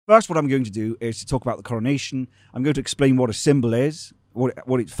First, what I'm going to do is to talk about the coronation. I'm going to explain what a symbol is,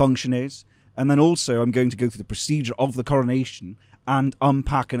 what its function is, and then also I'm going to go through the procedure of the coronation and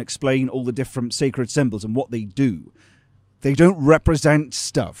unpack and explain all the different sacred symbols and what they do. They don't represent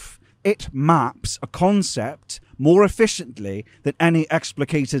stuff. It maps a concept more efficiently than any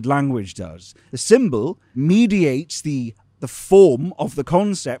explicated language does. The symbol mediates the form of the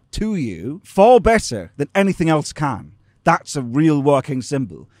concept to you far better than anything else can. That's a real working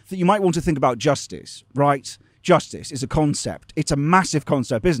symbol. So you might want to think about justice, right? Justice is a concept. It's a massive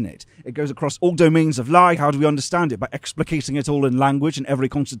concept, isn't it? It goes across all domains of life. How do we understand it? By explicating it all in language in every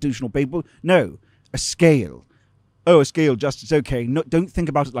constitutional paper? No, a scale. Oh, a scale, justice, okay. No, don't think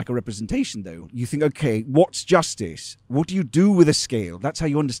about it like a representation, though. You think, okay, what's justice? What do you do with a scale? That's how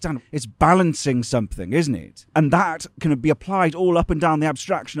you understand it. It's balancing something, isn't it? And that can be applied all up and down the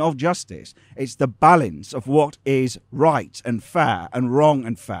abstraction of justice. It's the balance of what is right and fair and wrong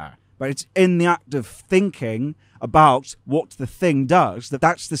and fair. But it's in the act of thinking about what the thing does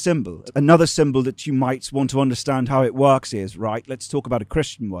that's the symbol. Another symbol that you might want to understand how it works is, right, let's talk about a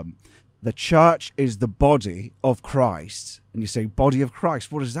Christian one. The church is the body of Christ. And you say, body of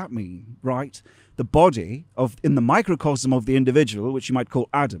Christ, what does that mean, right? The body in the microcosm of the individual, which you might call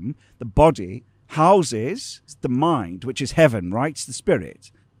Adam, the body houses the mind, which is heaven, right? It's the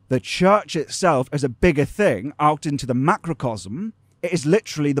spirit. The church itself is a bigger thing out into the macrocosm. It is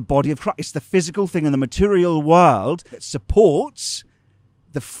literally the body of Christ. It's the physical thing in the material world that supports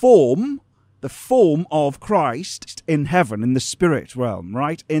the form of Christ in heaven, in the spirit realm,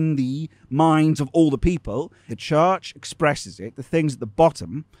 right? In the minds of all the people. The church expresses it. The things at the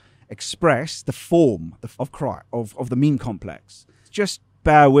bottom express the form of Christ, of the meme complex. Just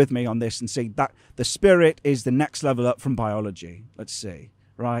bear with me on this and say that the spirit is the next level up from biology, let's say,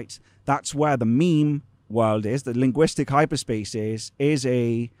 right? That's where the meme world is, the linguistic hyperspace is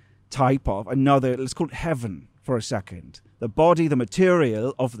a type of another, let's call it heaven for a second. The body, the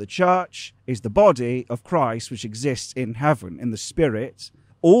material of the church is the body of Christ, which exists in heaven, in the spirit.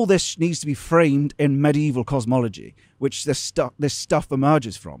 All this needs to be framed in medieval cosmology, which this stuff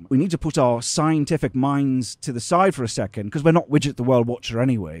emerges from. We need to put our scientific minds to the side for a second, because we're not Widget the World Watcher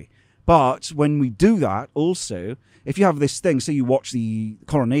anyway. But when we do that, also, if you have this thing, say you watch the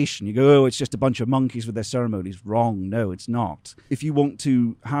coronation, you go, oh, it's just a bunch of monkeys with their ceremonies. Wrong. No, it's not. If you want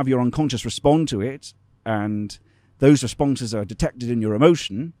to have your unconscious respond to it, and those responses are detected in your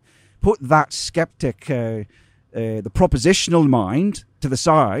emotion, put that skeptic, the propositional mind to the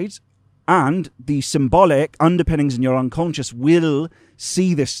side, and the symbolic underpinnings in your unconscious will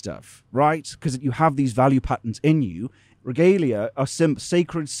see this stuff, right? Because you have these value patterns in you. Regalia are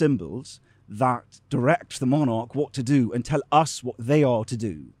sacred symbols that direct the monarch what to do and tell us what they are to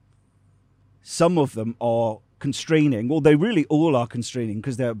do. Some of them are constraining. Well, they really all are constraining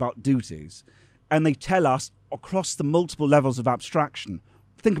because they're about duties. And they tell us across the multiple levels of abstraction.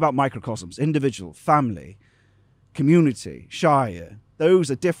 Think about microcosms, individual, family, community, shire.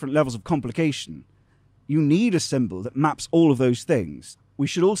 Those are different levels of complication. You need a symbol that maps all of those things. We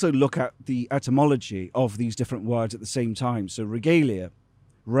should also look at the etymology of these different words at the same time. So regalia,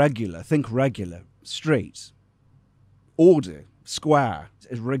 regular, think regular, straight. Order, square.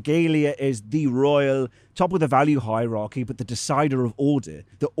 Regalia is the royal, top of the value hierarchy, but the decider of order,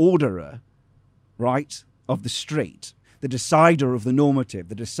 the orderer, right, of the straight, the decider of the normative,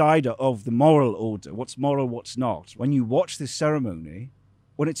 the decider of the moral order, what's moral, what's not. When you watch this ceremony,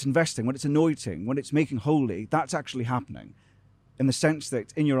 when it's investing, when it's anointing, when it's making holy, that's actually happening. In the sense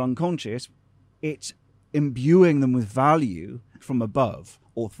that in your unconscious, it's imbuing them with value from above.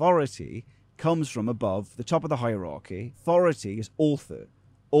 Authority comes from above, the top of the hierarchy. Authority is author,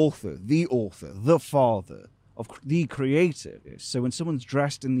 the father of the creator. So when someone's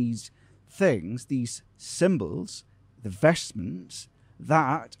dressed in these things, these symbols, the vestments,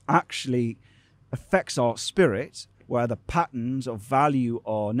 that actually affects our spirit, where the patterns of value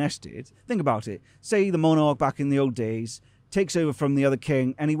are nested. Think about it. Say the monarch back in the old days takes over from the other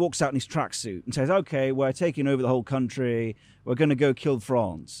king, and he walks out in his tracksuit and says, okay, we're taking over the whole country, we're going to go kill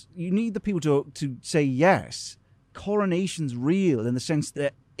France. You need the people to say yes. Coronation's real in the sense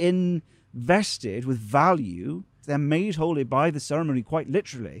that they're invested with value. They're made holy by the ceremony, quite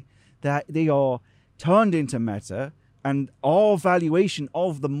literally. That they are turned into meta, and our valuation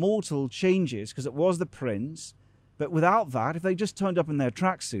of the mortal changes, because it was the prince. But without that, if they just turned up in their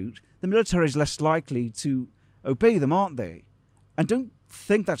tracksuit, the military is less likely to obey them, aren't they? And don't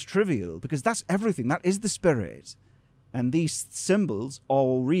think that's trivial, because that's everything. That is the spirit. And these symbols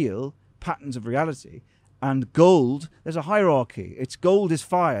are real patterns of reality. And gold, there's a hierarchy. Gold is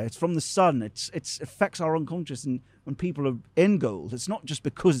fire. It's from the sun. It affects our unconscious. And when people are in gold, it's not just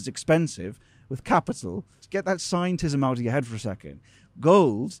because it's expensive with capital. Get that scientism out of your head for a second.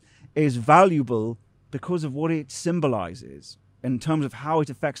 Gold is valuable because of what it symbolizes in terms of how it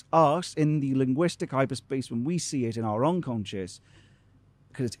affects us in the linguistic hyperspace when we see it in our unconscious,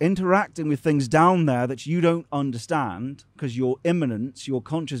 because it's interacting with things down there that you don't understand, because your immanence, your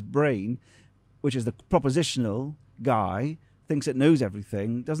conscious brain, which is the propositional guy, thinks it knows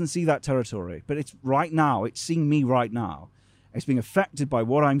everything, doesn't see that territory. But it's right now, it's seeing me right now. It's being affected by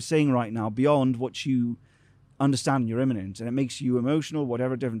what I'm saying right now beyond what you understand in your immanence. And it makes you emotional,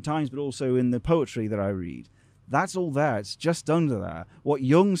 whatever, different times, but also in the poetry that I read. That's all there. It's just under there. What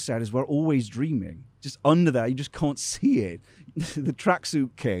Jung said is we're always dreaming. Just under there, you just can't see it. The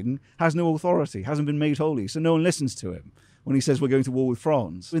tracksuit king has no authority, hasn't been made holy, so no one listens to him when he says we're going to war with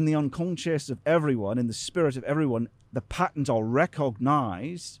France. In the unconscious of everyone, in the spirit of everyone, the patterns are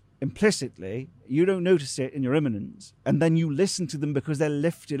recognized implicitly. You don't notice it in your immanence, and then you listen to them because they're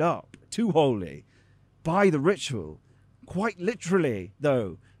lifted up too holy by the ritual. Quite literally,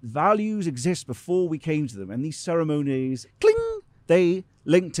 though, values exist before we came to them, and these ceremonies, cling, they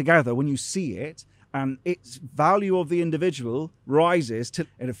link together when you see it, and its value of the individual rises till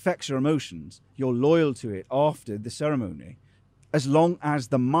it affects your emotions. You're loyal to it after the ceremony, as long as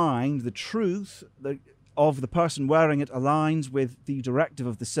the mind, the truth of the person wearing it aligns with the directive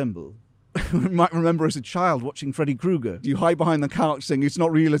of the symbol. You might remember as a child watching Freddy Krueger. You hide behind the couch saying, it's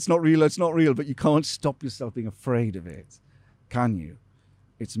not real, it's not real, it's not real, but you can't stop yourself being afraid of it, can you?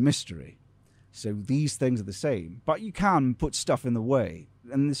 It's mystery. So these things are the same, but you can put stuff in the way.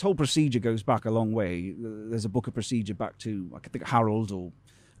 And this whole procedure goes back a long way. There's a book of procedure back to, I think, Harold, or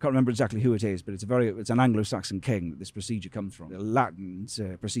I can't remember exactly who it is, but it's an Anglo-Saxon king that this procedure comes from. The Latin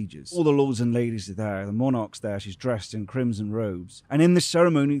procedures. All the lords and ladies are there, the monarch's there, she's dressed in crimson robes. And in this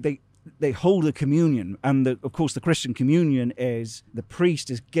ceremony, they hold a communion. And of course, the Christian communion is the priest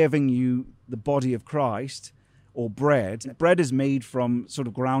is giving you the body of Christ, or bread. Bread is made from sort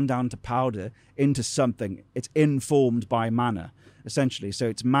of ground down to powder into something. It's informed by manna, essentially. So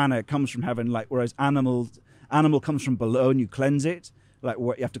it's manna, it comes from heaven, like whereas animal comes from below and you cleanse it, like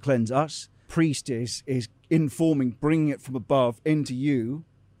what you have to cleanse us. Priest is informing, bringing it from above into you,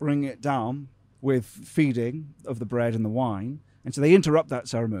 bringing it down with feeding of the bread and the wine. And so they interrupt that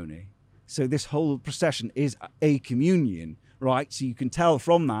ceremony. So this whole procession is a communion, right? So you can tell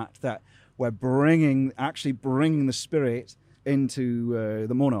from that we're actually bringing the spirit into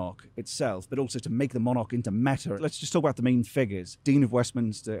the monarch itself, but also to make the monarch into meta. Let's just talk about the main figures. Dean of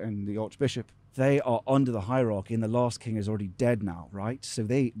Westminster and the Archbishop. They are under the hierarchy, and the last king is already dead now, right? So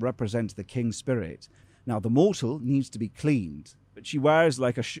they represent the king's spirit. Now, the mortal needs to be cleaned, but she wears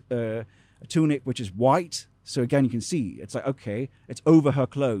like a tunic which is white. So again, you can see, it's like, okay, it's over her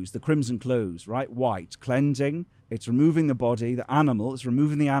clothes, the crimson clothes, right? White, cleansing. It's removing the body, the animal, it's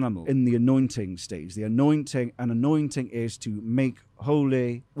removing the animal in the anointing stage. The anointing is to make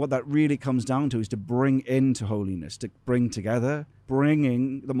holy. What that really comes down to is to bring into holiness, to bring together,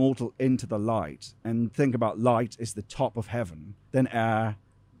 bringing the mortal into the light. And think about light is the top of heaven, then air,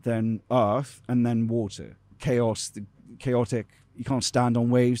 then earth, and then water. Chaos, the chaotic, you can't stand on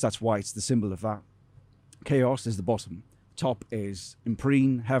waves, that's why it's the symbol of that. Chaos is the bottom. Top is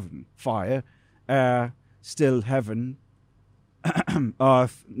imprene, heaven, fire, air, still heaven,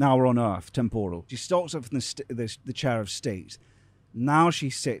 earth, now we're on earth, temporal. She starts off in the chair of state. Now she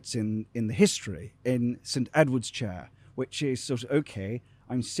sits in the history, in St. Edward's chair, which is sort of, okay,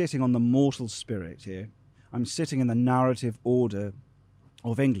 I'm sitting on the mortal spirit here. I'm sitting in the narrative order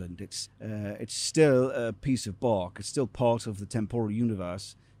of England. It's still a piece of bark. It's still part of the temporal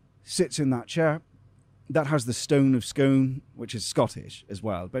universe. Sits in that chair. That has the stone of Scone, which is Scottish as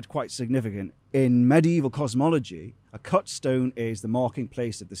well, but quite significant. In medieval cosmology, a cut stone is the marking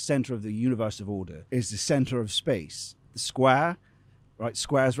place at the center of the universe of order, is the center of space. The square, right?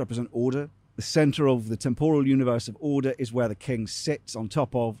 Squares represent order. The center of the temporal universe of order is where the king sits on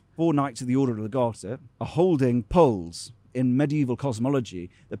top of. 4 knights of the Order of the Garter are holding poles. In medieval cosmology,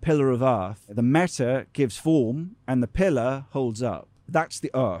 the pillar of earth, the meta gives form and the pillar holds up. That's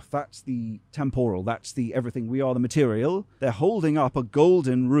the earth, that's the temporal, that's the everything. We are the material. They're holding up a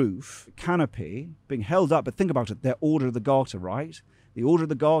golden roof, canopy, being held up, but think about it, they're Order of the Garter, right? The Order of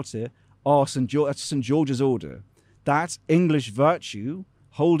the Garter are that's St. George's Order. That's English virtue,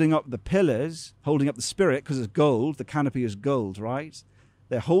 holding up the pillars, holding up the spirit, because it's gold, the canopy is gold, right?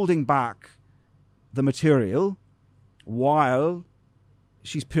 They're holding back the material while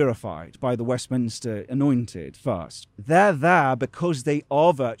she's purified by the Westminster anointed first. They're there because they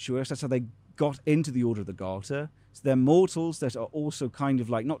are virtuous. That's how they got into the Order of the Garter. So they're mortals that are also kind of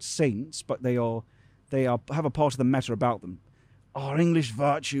like not saints, but they have a part of the meta about them. Our English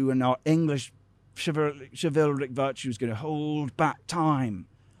virtue and our English chivalric virtue is going to hold back time,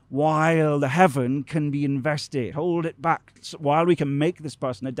 while the heaven can be invested. Hold it back while we can make this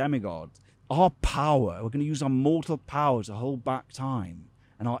person a demigod. Our power, we're going to use our mortal power to hold back time,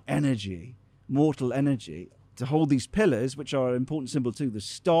 and our energy, mortal energy, to hold these pillars, which are an important symbol too. The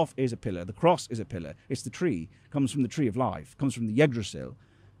staff is a pillar, the cross is a pillar, it's the tree, comes from the tree of life, comes from the Yggdrasil,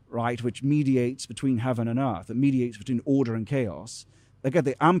 right, which mediates between heaven and earth, it mediates between order and chaos. They get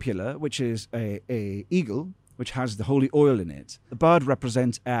the ampulla, which is a eagle, which has the holy oil in it. The bird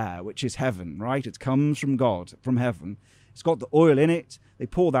represents air, which is heaven, right? It comes from God, from heaven. It's got the oil in it. They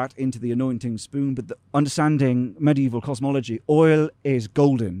pour that into the anointing spoon. But understanding medieval cosmology, oil is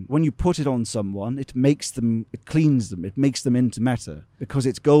golden. When you put it on someone, it cleans them, it makes them into matter. Because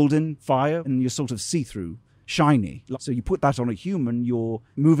it's golden, fire, and you're sort of see-through, shiny. So you put that on a human, you're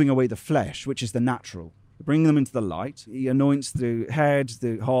moving away the flesh, which is the natural. Bring them into the light. He anoints the head,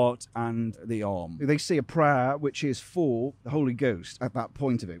 the heart, and the arm. They say a prayer which is for the Holy Ghost at that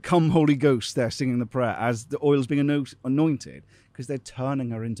point of it. Come, Holy Ghost, they're singing the prayer as the oil's being anointed, because they're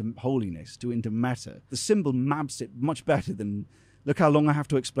turning her into holiness, into matter. The symbol maps it much better than, look how long I have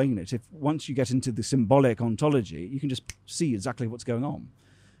to explain it. If once you get into the symbolic ontology, you can just see exactly what's going on,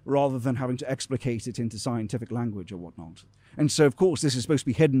 rather than having to explicate it into scientific language or whatnot. And so, of course, this is supposed to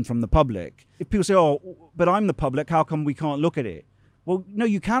be hidden from the public. If people say, oh, but I'm the public, how come we can't look at it? Well, no,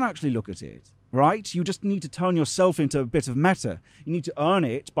 you can actually look at it, right? You just need to turn yourself into a bit of meta. You need to earn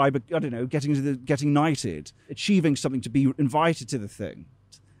it by, I don't know, getting knighted, achieving something to be invited to the thing,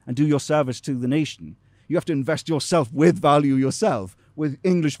 and do your service to the nation. You have to invest yourself with value yourself, with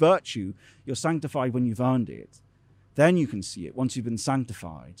English virtue. You're sanctified when you've earned it. Then you can see it, once you've been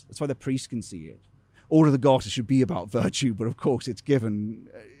sanctified. That's why the priest can see it. Order of the Garter should be about virtue, but of course it's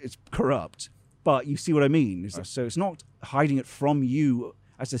corrupt. But you see what I mean? So it's not hiding it from you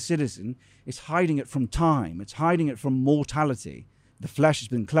as a citizen, it's hiding it from time, it's hiding it from mortality. The flesh has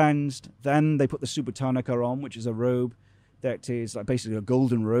been cleansed, then they put the supertunica on, which is a robe that is like basically a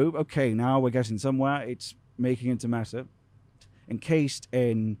golden robe. Okay, now we're getting somewhere, it's making into matter. Encased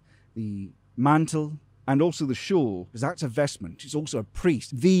in the mantle, and also the shawl, because that's a vestment. He's also a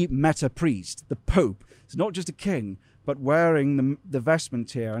priest, the meta-priest, the Pope. It's not just a king, but wearing the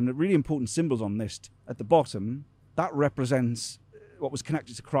vestment here, and the really important symbols on this at the bottom, that represents what was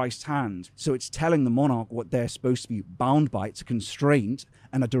connected to Christ's hand. So it's telling the monarch what they're supposed to be bound by. It's a constraint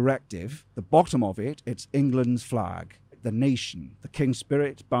and a directive. The bottom of it, it's England's flag, the nation, the King's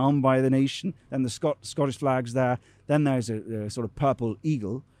spirit, bound by the nation. Then the Scottish flag's there. Then there's a sort of purple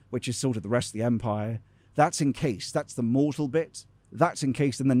eagle, which is sort of the rest of the empire. That's encased. That's the mortal bit. That's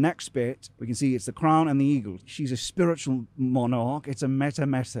encased. In the next bit, we can see it's the crown and the eagle. She's a spiritual monarch. It's a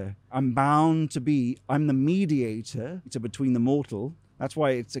meta. I'm bound to be, I'm the mediator between the mortal. That's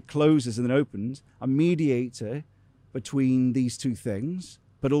why it closes and then opens. A mediator between these two things.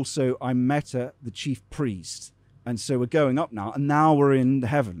 But also, I'm meta, the chief priest. And so we're going up now. And now we're in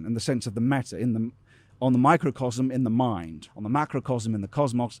heaven, in the sense of the meta, on the microcosm in the mind, on the macrocosm in the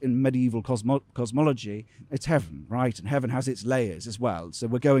cosmos. In medieval cosmology, it's heaven, right? And heaven has its layers as well. So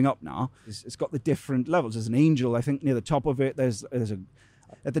we're going up now. It's got the different levels. There's an angel, I think, near the top of it.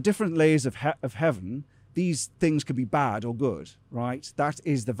 At the different layers of heaven, these things could be bad or good, right? That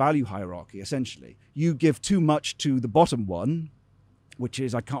is the value hierarchy, essentially. You give too much to the bottom one, which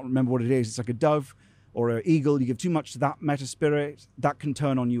is, I can't remember what it is. It's like a dove or an eagle. You give too much to that meta spirit, that can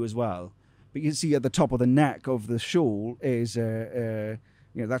turn on you as well. But you can see at the top of the neck of the shawl is,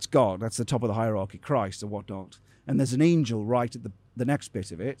 that's God. That's the top of the hierarchy, Christ or whatnot. And there's an angel right at the next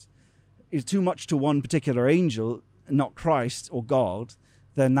bit of it. Is too much to one particular angel, not Christ or God,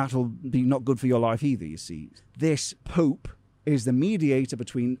 then that'll be not good for your life either, you see. This Pope is the mediator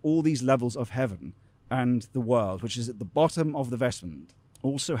between all these levels of heaven and the world, which is at the bottom of the vestment.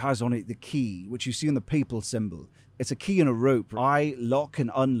 Also has on it the key, which you see in the papal symbol. It's a key and a rope. I lock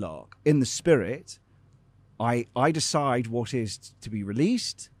and unlock. In the spirit, I decide what is to be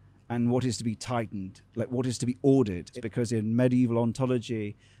released and what is to be tightened, like what is to be ordered. Because in medieval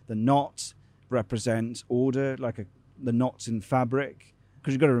ontology, the knot represents order, like the knots in fabric.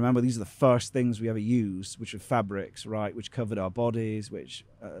 Because you've got to remember, these are the first things we ever used, which are fabrics, right? Which covered our bodies, which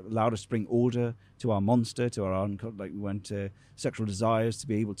allowed us to bring order to our monster, to our like we went to sexual desires, to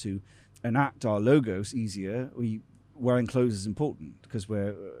be able to enact our logos easier. Wearing clothes is important because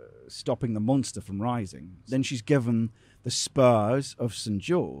we're stopping the monster from rising. Then she's given the spurs of St.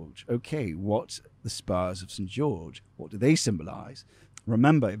 George. Okay, what the spurs of St. George? What do they symbolize?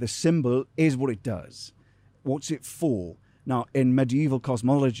 Remember, the symbol is what it does. What's it for? Now, in medieval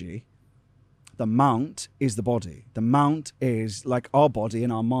cosmology, the mount is the body. The mount is like our body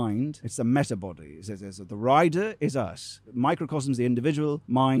in our mind. It's the meta body. The rider is us. Microcosm's the individual,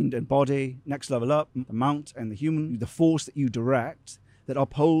 mind and body. Next level up, the mount and the human, the force that you direct that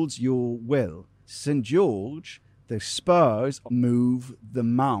upholds your will. St. George, the spurs move the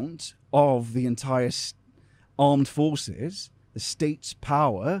mount of the entire armed forces, the state's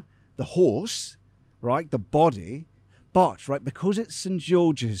power, the horse, right, the body. But, right, because it's St.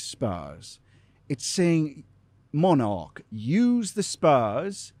 George's spurs, it's saying, monarch, use the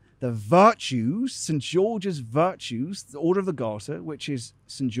spurs, the virtues, St. George's virtues, the Order of the Garter, which is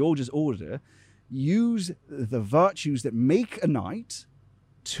St. George's order, use the virtues that make a knight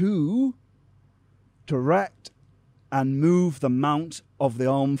to direct and move the mount of the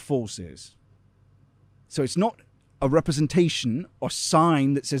armed forces. So it's not a representation or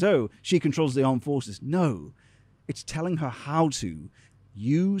sign that says, oh, she controls the armed forces. No, it's telling her how to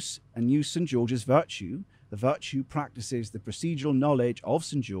use St. George's virtue. The virtue practices the procedural knowledge of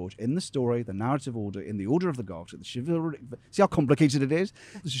St. George in the story, the narrative order, in the Order of the Garter, the chivalric. See how complicated it is?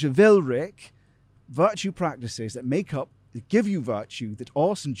 The chivalric virtue practices that make up, that give you virtue, that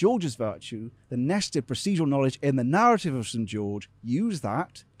are St. George's virtue, the nested procedural knowledge in the narrative of St. George, use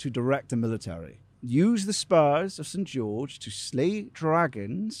that to direct the military. Use the spurs of St. George to slay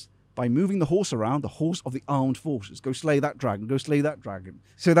dragons by moving the horse around, the horse of the armed forces. Go slay that dragon, go slay that dragon.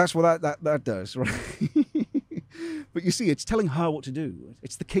 So that's what that does, right? But you see, it's telling her what to do.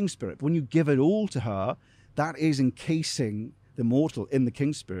 It's the king spirit. When you give it all to her, that is encasing the mortal in the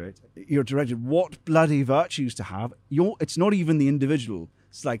king spirit. You're directed what bloody virtues to have. It's not even the individual.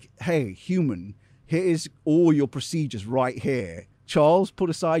 It's like, hey, human, here's all your procedures right here. Charles, put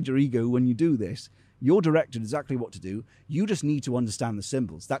aside your ego when you do this. You're directed exactly what to do. You just need to understand the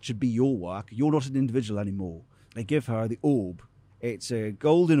symbols. That should be your work. You're not an individual anymore. They give her the orb. It's a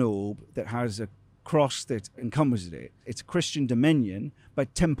golden orb that has a cross that encompasses it. It's Christian dominion,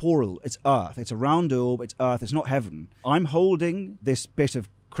 but temporal. It's earth. It's a round orb. It's earth. It's not heaven. I'm holding this bit of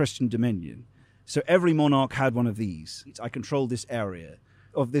Christian dominion. So every monarch had one of these. I control this area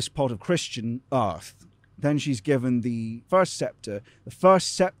of this part of Christian earth. Then she's given the first scepter. The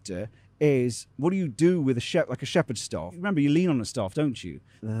first scepter is, what do you do with like a shepherd's staff? Remember, you lean on a staff, don't you?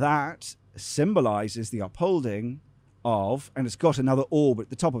 That symbolizes the upholding of, and it's got another orb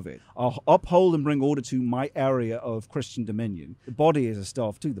at the top of it. I'll uphold and bring order to my area of Christian dominion. The body is a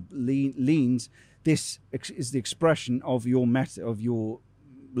staff too. The leans, this is the expression of your meta, of your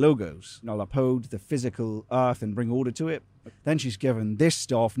logos. And I'll uphold the physical earth and bring order to it. Then she's given this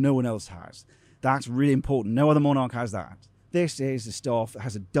staff no one else has. That's really important. No other monarch has that. This is the staff that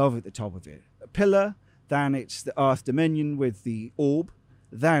has a dove at the top of it. A pillar, then it's the earth dominion with the orb.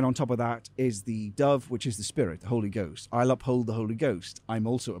 Then on top of that is the dove, which is the spirit, the Holy Ghost. I'll uphold the Holy Ghost. I'm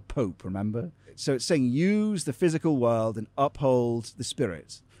also a pope, remember? So it's saying use the physical world and uphold the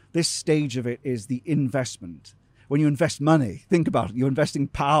spirit. This stage of it is the investment. When you invest money, think about it. You're investing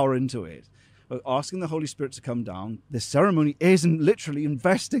power into it. But asking the Holy Spirit to come down, the ceremony isn't literally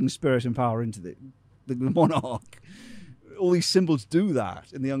investing spirit and power into the monarch. All these symbols do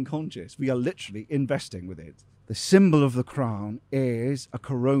that in the unconscious. We are literally investing with it. The symbol of the crown is a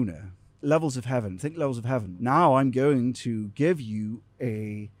corona. Levels of heaven. Think levels of heaven. Now I'm going to give you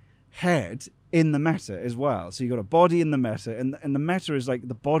a head in the meta as well. So you've got a body in the meta, and the meta is like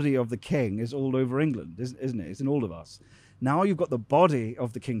the body of the king is all over England, isn't it? It's in all of us. Now you've got the body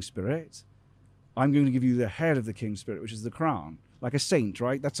of the king spirit. I'm going to give you the head of the king spirit, which is the crown. Like a saint,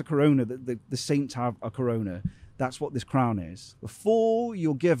 right? That's a corona. The saints have a corona. That's what this crown is. Before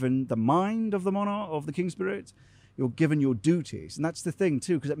you're given the mind of the monarch, of the king spirit, you're given your duties. And that's the thing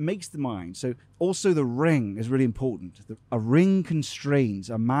too, because it makes the mind. So also the ring is really important. A ring constrains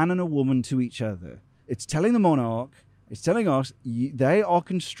a man and a woman to each other. It's telling the monarch, it's telling us they are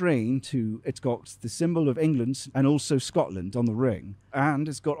constrained to, it's got the symbol of England and also Scotland on the ring. And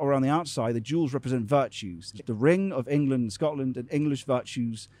it's got around the outside, the jewels represent virtues. The ring of England and Scotland and English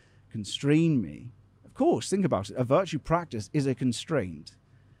virtues constrain me. Of course, think about it. A virtue practice is a constraint,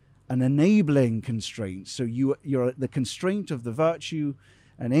 an enabling constraint. So you're the constraint of the virtue,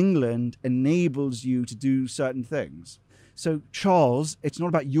 and England enables you to do certain things. So Charles, it's not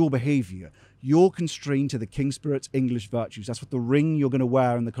about your behavior. You're constrained to the king spirit's English virtues. That's what the ring you're going to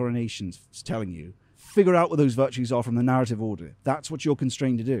wear in the coronation is telling you. Figure out what those virtues are from the narrative order. That's what you're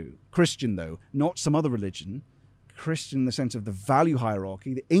constrained to do. Christian, though, not some other religion. Christian in the sense of the value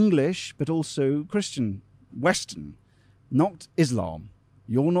hierarchy, the English, but also Christian, Western, not Islam.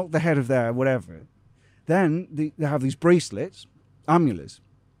 You're not the head of their whatever. Then they have these bracelets. amulets.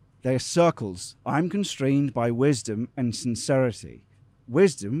 They are circles. I'm constrained by wisdom and sincerity.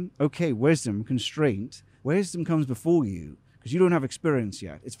 Wisdom, okay, wisdom, constraint. Wisdom comes before you because you don't have experience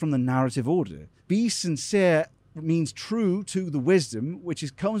yet. It's from the narrative order. Be sincere means true to the wisdom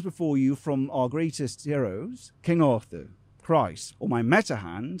comes before you from our greatest heroes, King Arthur, Christ. Or my meta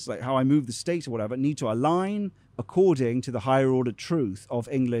hands, like how I move the state or whatever, need to align according to the higher order truth of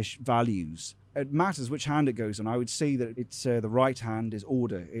English values. It matters which hand it goes on. I would say that it's the right hand is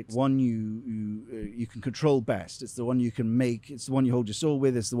order. It's one you can control best. It's the one you can make. It's the one you hold your sword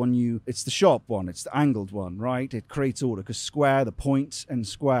with. It's the sharp one. It's the angled one, right? It creates order because the points and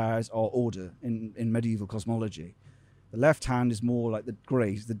squares are order in medieval cosmology. The left hand is more like the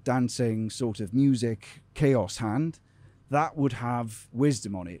grace, the dancing sort of music chaos hand. That would have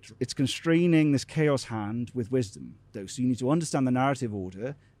wisdom on it. It's constraining this chaos hand with wisdom, though. So you need to understand the narrative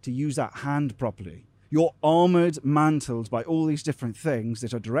order to use that hand properly. You're armored, mantled by all these different things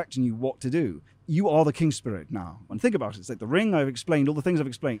that are directing you what to do. You are the king spirit now. And think about it. It's like the ring I've explained, all the things I've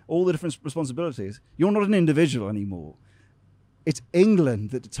explained, all the different responsibilities. You're not an individual anymore. It's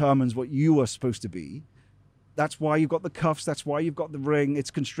England that determines what you are supposed to be. That's why you've got the cuffs. That's why you've got the ring.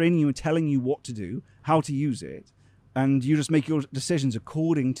 It's constraining you and telling you what to do, how to use it. And you just make your decisions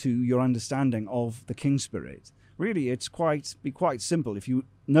according to your understanding of the king spirit. Really, it's quite simple.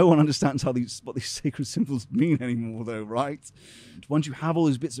 No one understands what these sacred symbols mean anymore, though, right? Once you have all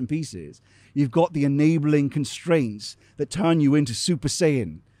those bits and pieces, you've got the enabling constraints that turn you into Super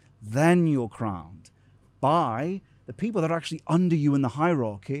Saiyan. Then you're crowned by the people that are actually under you in the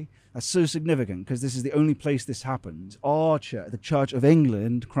hierarchy. That's so significant because this is the only place this happens. Our church, the Church of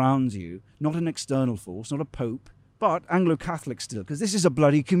England, crowns you, not an external force, not a pope, but Anglo-Catholic still, because this is a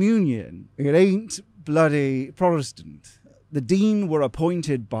bloody communion. It ain't bloody Protestant. The dean were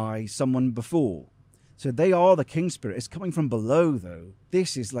appointed by someone before. So they are the king spirit. It's coming from below, though.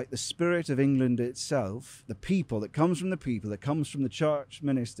 This is like the spirit of England itself, the people that comes from the people, that comes from the church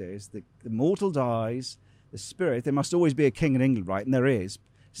ministers. The mortal dies, the spirit. There must always be a king in England, right? And there is.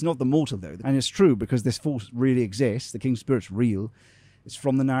 It's not the mortal, though. And it's true because this force really exists. The king spirit's real. It's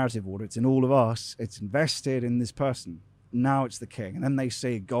from the narrative order. It's in all of us. It's invested in this person. Now it's the king. And then they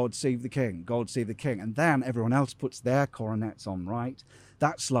say, God save the king. God save the king. And then everyone else puts their coronets on, right?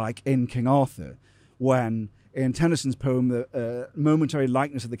 That's like in King Arthur, when in Tennyson's poem, the momentary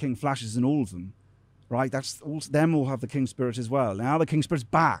likeness of the king flashes in all of them, right? That's all, them all have the king spirit as well. Now the king spirit's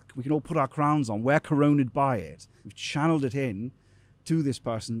back. We can all put our crowns on. We're coronated by it. We've channeled it in to this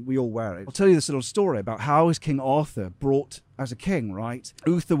person, we all wear it. I'll tell you this little story about how is King Arthur brought as a king, right?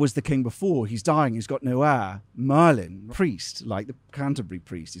 Uther was the king before. He's dying. He's got no heir. Merlin, priest, like the Canterbury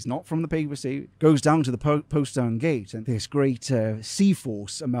priest, he's not from the papacy, goes down to the postern gate, and this great sea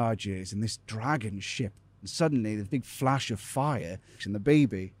force emerges, and this dragon ship. And suddenly, there's a big flash of fire, and the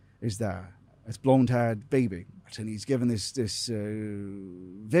baby is there. This blonde-haired baby. And he's given this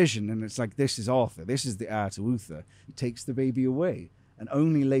vision, and it's like, this is Arthur. This is the heir to Uther. He takes the baby away. And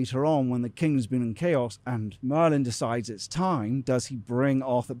only later on, when the king's been in chaos and Merlin decides it's time, does he bring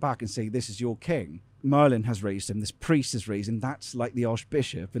Arthur back and say, this is your king. Merlin has raised him. This priest has raised him. That's like the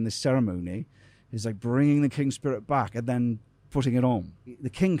archbishop in this ceremony. Is like bringing the king spirit back and then putting it on. The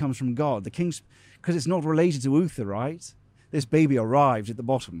king comes from God. The king's, because it's not related to Uther, right? This baby arrives at the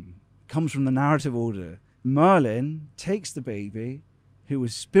bottom. Comes from the narrative order. Merlin takes the baby, who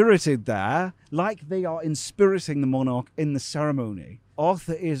was spirited there, like they are inspiriting the monarch in the ceremony.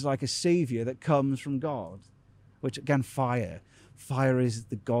 Arthur is like a savior that comes from God, which again, fire. Fire is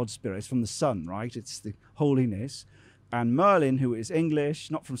the God spirit. It's from the sun, right? It's the holiness. And Merlin, who is English,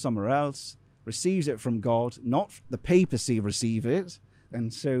 not from somewhere else, receives it from God, not the papacy receive it.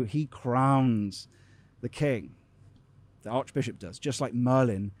 And so he crowns the king. The archbishop does, just like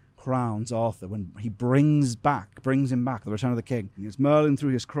Merlin crowns Arthur when he brings him back, the return of the king. And it's Merlin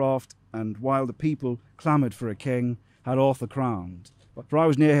through his craft, and while the people clamoured for a king, had Arthur crowned. For I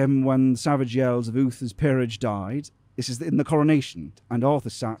was near him when the savage yells of Uther's peerage died. This is in the coronation. And Arthur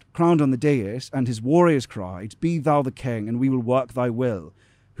sat, crowned on the dais, and his warriors cried, Be thou the king, and we will work thy will,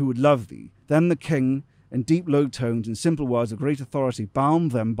 who would love thee. Then the king, in deep low tones and simple words of great authority,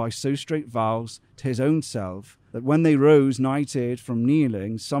 bound them by so straight vows to his own self, that when they rose knighted from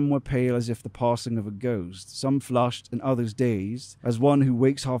kneeling, some were pale as if the passing of a ghost, some flushed and others dazed, as one who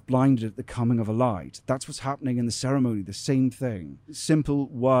wakes half blinded at the coming of a light. That's what's happening in the ceremony, the same thing. Simple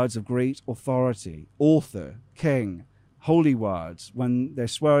words of great authority. Author, king, holy words, when they're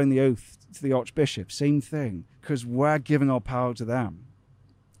swearing the oath to the archbishop, same thing, because we're giving our power to them.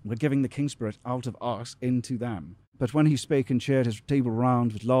 We're giving the king spirit out of us into them. But when he spake and cheered his table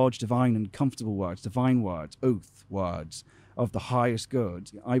round with large divine and comfortable words, divine words, oath words, of the highest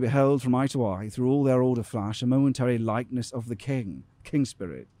good. I beheld from eye to eye, through all their order flash, a momentary likeness of the King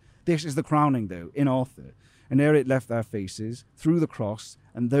Spirit. This is the crowning, though, in Arthur. And ere it left their faces, through the cross,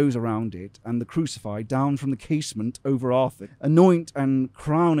 and those around it, and the crucified, down from the casement over Arthur. Anoint and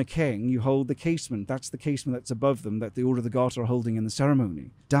crown a king, you hold the casement. That's the casement that's above them, that the Order of the Garter are holding in the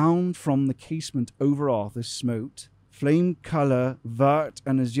ceremony. Down from the casement over Arthur smote, flame colour, vert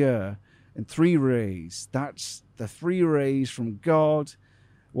and azure, and 3 rays. That's the 3 rays from God,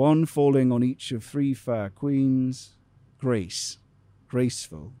 one falling on each of 3 fair queens. Grace,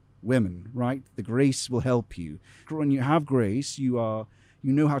 graceful women, right? The grace will help you. When you have grace, you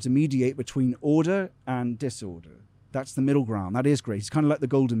know how to mediate between order and disorder. That's the middle ground. That is grace. It's kind of like the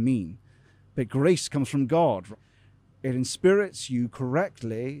golden mean. But grace comes from God. It inspirits you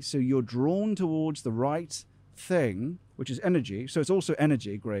correctly, so you're drawn towards the right thing, which is energy. So it's also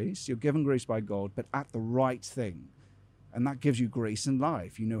energy, grace. You're given grace by God, but at the right thing. And that gives you grace in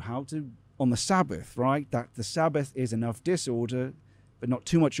life. You know how to, on the Sabbath, right? That the Sabbath is enough disorder, but not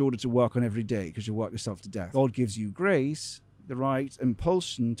too much order to work on every day, because you'll work yourself to death. God gives you grace, the right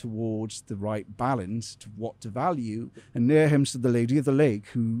impulsion towards the right balance to what to value. And near him stood the Lady of the Lake,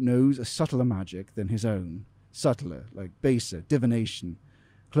 who knows a subtler magic than his own. Subtler, like baser, divination.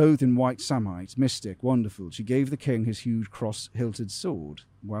 Clothed in white samite, mystic, wonderful, she gave the king his huge cross-hilted sword,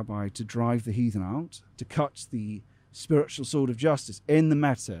 whereby to drive the heathen out, to cut the spiritual sword of justice in the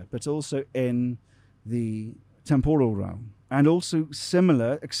meta, but also in the temporal realm. And also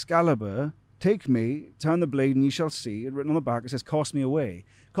similar, Excalibur, take me, turn the blade, and ye shall see. And written on the back, it says, cast me away.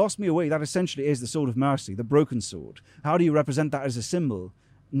 Cast me away, that essentially is the sword of mercy, the broken sword. How do you represent that as a symbol?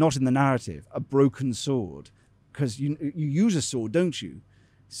 Not in the narrative, a broken sword. Because you use a sword, don't you?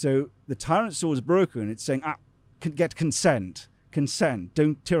 So the tyrant's sword is broken. It's saying, get consent. Consent,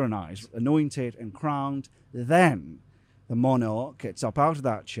 don't tyrannize. Anointed and crowned. Then the monarch gets up out of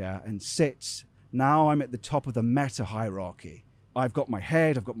that chair and sits. Now I'm at the top of the meta hierarchy. I've got my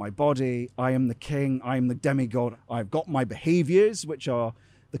head, I've got my body, I am the king, I am the demigod, I've got my behaviors, which are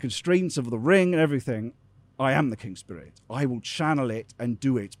the constraints of the ring and everything. I am the King Spirit. I will channel it and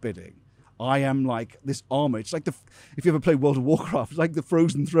do its bidding. I am like this armor. It's like if you ever played World of Warcraft, it's like the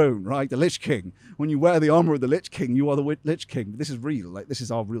Frozen Throne, right? The Lich King. When you wear the armor of the Lich King, you are the Lich King. This is real. Like, this is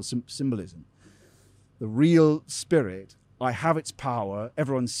our real symbolism. The real spirit. I have its power.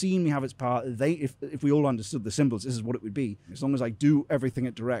 Everyone's seen me have its power. If we all understood the symbols, this is what it would be. As long as I do everything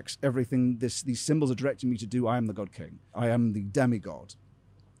it directs, everything these symbols are directing me to do, I am the God King. I am the demigod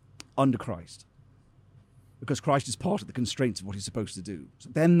under Christ. Because Christ is part of the constraints of what he's supposed to do. So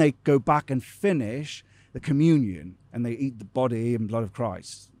then they go back and finish the communion, and they eat the body and blood of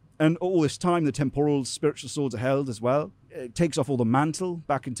Christ. And all this time, the temporal spiritual swords are held as well. It takes off all the mantle,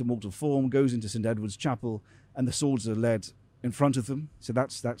 back into mortal form, goes into St. Edward's Chapel, and the swords are led in front of them. So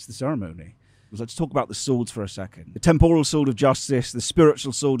that's the ceremony. Let's talk about the swords for a second. The temporal sword of justice, the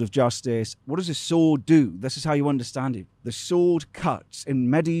spiritual sword of justice. What does a sword do? This is how you understand it. The sword cuts. In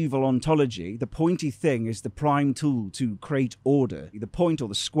medieval ontology, the pointy thing is the prime tool to create order. The point or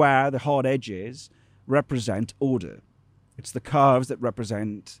the square, the hard edges, represent order. It's the curves that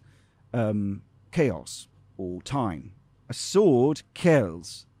represent chaos or time. A sword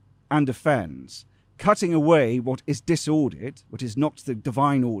kills and defends, cutting away what is disordered, what is not the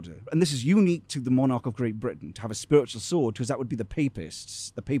divine order. And this is unique to the monarch of Great Britain, to have a spiritual sword, because that would be the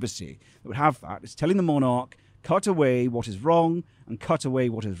papists, the papacy that would have that. It's telling the monarch, cut away what is wrong and cut away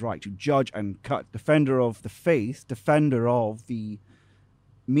what is right, to judge and cut. Defender of the faith, defender of the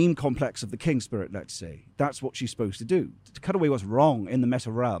meme complex of the king spirit, let's say. That's what she's supposed to do, to cut away what's wrong in the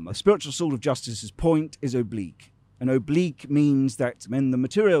meta realm. A spiritual sword of justice's point is oblique. And oblique means that in the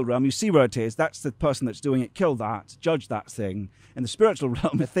material realm, you see where it is. That's the person that's doing it. Kill that. Judge that thing. In the spiritual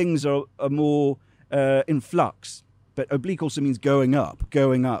realm, things are more in flux. But oblique also means going up,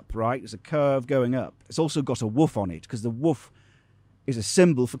 right? It's a curve going up. It's also got a woof on it, because the woof is a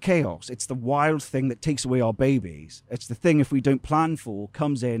symbol for chaos. It's the wild thing that takes away our babies. It's the thing, if we don't plan for,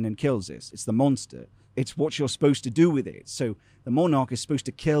 comes in and kills us. It's the monster. It's what you're supposed to do with it. So the monarch is supposed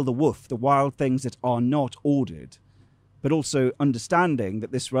to kill the woof, the wild things that are not ordered. But also understanding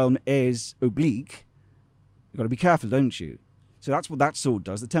that this realm is oblique. You've got to be careful, don't you? So that's what that sword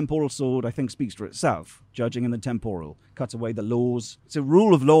does. The temporal sword, I think, speaks for itself. Judging in the temporal. Cuts away the laws. So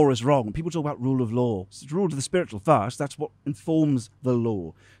rule of law is wrong. When people talk about rule of law, it's rule of the spiritual first. That's what informs the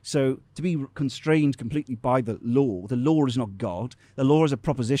law. So to be constrained completely by the law is not God. The law is a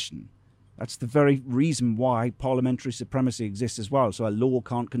proposition. That's the very reason why parliamentary supremacy exists as well. So a law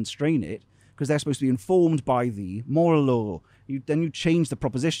can't constrain it, because they're supposed to be informed by the moral law. Then you change the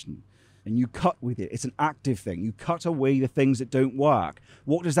proposition. and you cut with it. It's an active thing. You cut away the things that don't work.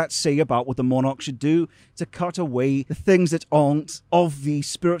 What does that say about what the monarch should do? To cut away the things that aren't of the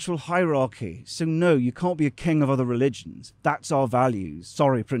spiritual hierarchy. So no, you can't be a king of other religions. That's our values.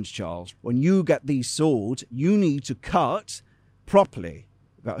 Sorry, Prince Charles. When you get these swords, you need to cut properly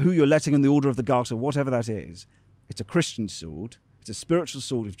about who you're letting in the Order of the Garter, whatever that is. It's a Christian sword. It's a spiritual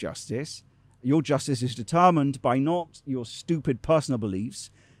sword of justice. Your justice is determined by not your stupid personal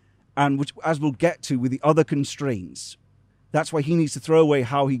beliefs, and which, as we'll get to with the other constraints, that's why he needs to throw away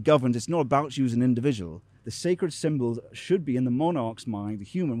how he governed. It's not about you as an individual. The sacred symbols should be in the monarch's mind, the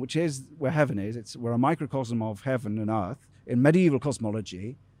human, which is where heaven is. We're a microcosm of heaven and earth in medieval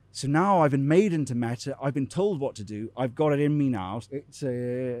cosmology. So now I've been made into matter. I've been told what to do. I've got it in me now. It's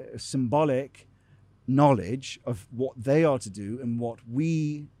a symbolic knowledge of what they are to do and what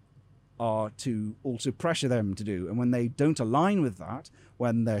we are to also pressure them to do. And when they don't align with that,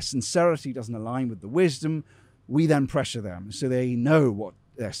 when their sincerity doesn't align with the wisdom, we then pressure them so they know what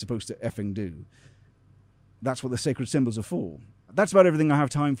they're supposed to effing do. That's what the sacred symbols are for. That's about everything I have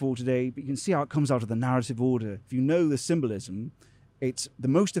time for today, but you can see how it comes out of the narrative order. If you know the symbolism, it's the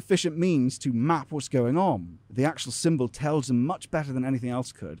most efficient means to map what's going on. The actual symbol tells them much better than anything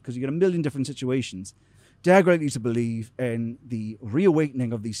else could, because you get a million different situations. Dare greatly to believe in the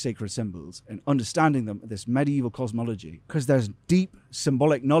reawakening of these sacred symbols and understanding them, this medieval cosmology, because there's deep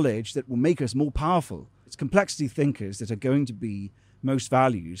symbolic knowledge that will make us more powerful. It's complexity thinkers that are going to be most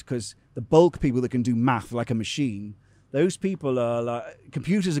valued, because the bulk people that can do math like a machine, those people are like,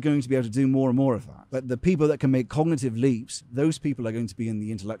 computers are going to be able to do more and more of that. But the people that can make cognitive leaps, those people are going to be in the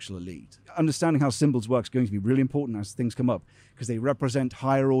intellectual elite. Understanding how symbols work is going to be really important as things come up, because they represent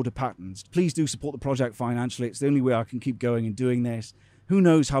higher order patterns. Please do support the project financially. It's the only way I can keep going and doing this. Who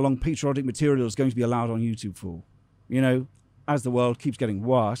knows how long patriotic material is going to be allowed on YouTube for? You know, as the world keeps getting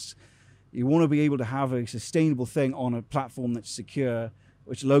worse, you want to be able to have a sustainable thing on a platform that's secure,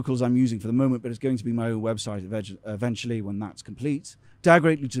 which locals I'm using for the moment, but it's going to be my own website eventually when that's complete. Dare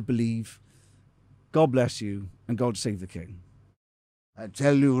greatly to believe. God bless you, and God save the King. I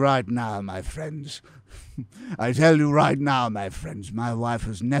tell you right now, my friends, I tell you right now, my friends, my wife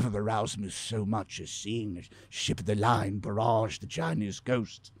has never aroused me so much as seeing a ship of the line barrage the Chinese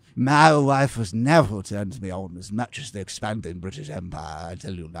coast. My wife has never turned me on as much as the expanding British Empire, I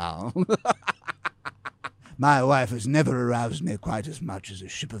tell you now. My wife has never aroused me quite as much as a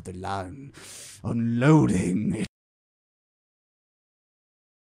ship of the line unloading